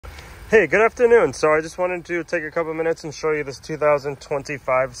Hey, good afternoon. So I just wanted to take a couple minutes and show you this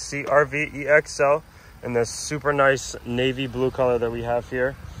 2025 CRV EXL in this super nice navy blue color that we have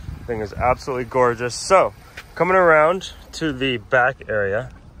here. The thing is absolutely gorgeous. So coming around to the back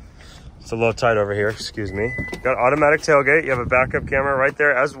area, it's a little tight over here, excuse me. Got automatic tailgate. You have a backup camera right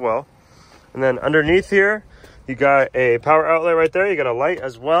there as well. And then underneath here, you got a power outlet right there. You got a light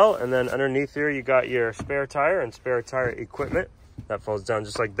as well. And then underneath here, you got your spare tire and spare tire equipment. That folds down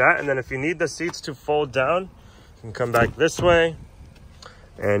just like that. And then if you need the seats to fold down, you can come back this way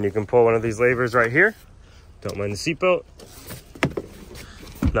and you can pull one of these levers right here. Don't mind the seatbelt.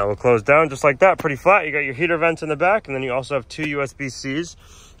 That will close down just like that, pretty flat. You got your heater vents in the back, and then you also have two USB-Cs.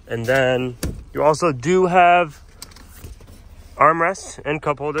 And then you also do have armrests and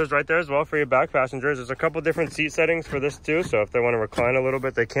cup holders right there as well for your back passengers. There's a couple different seat settings for this too, so if they want to recline a little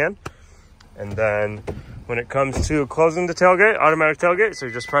bit, they can. And then when it comes to closing the tailgate, automatic tailgate, so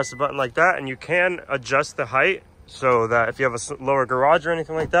you just press the button like that, and you can adjust the height so that if you have a lower garage or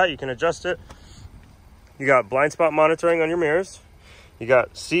anything like that, you can adjust it. You got blind spot monitoring on your mirrors. You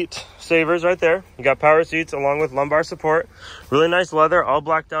got seat savers right there. You got power seats along with lumbar support. Really nice leather, all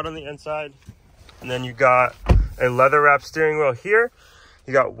blacked out on the inside. And then you got a leather wrap steering wheel here.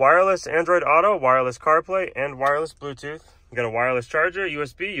 You got wireless Android Auto, wireless CarPlay, and wireless Bluetooth. You got a wireless charger,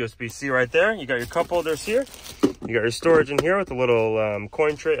 USB, USB-C right there. You got your cup holders here. You got your storage in here with a little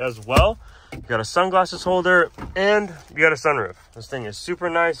coin tray as well. You got a sunglasses holder, and you got a sunroof. This thing is super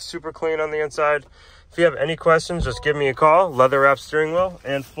nice, super clean on the inside. If you have any questions, just give me a call. Leather wrap steering wheel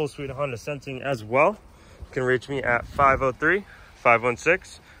and full suite of Honda sensing as well. You can reach me at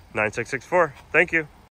 503-516-9664. Thank you.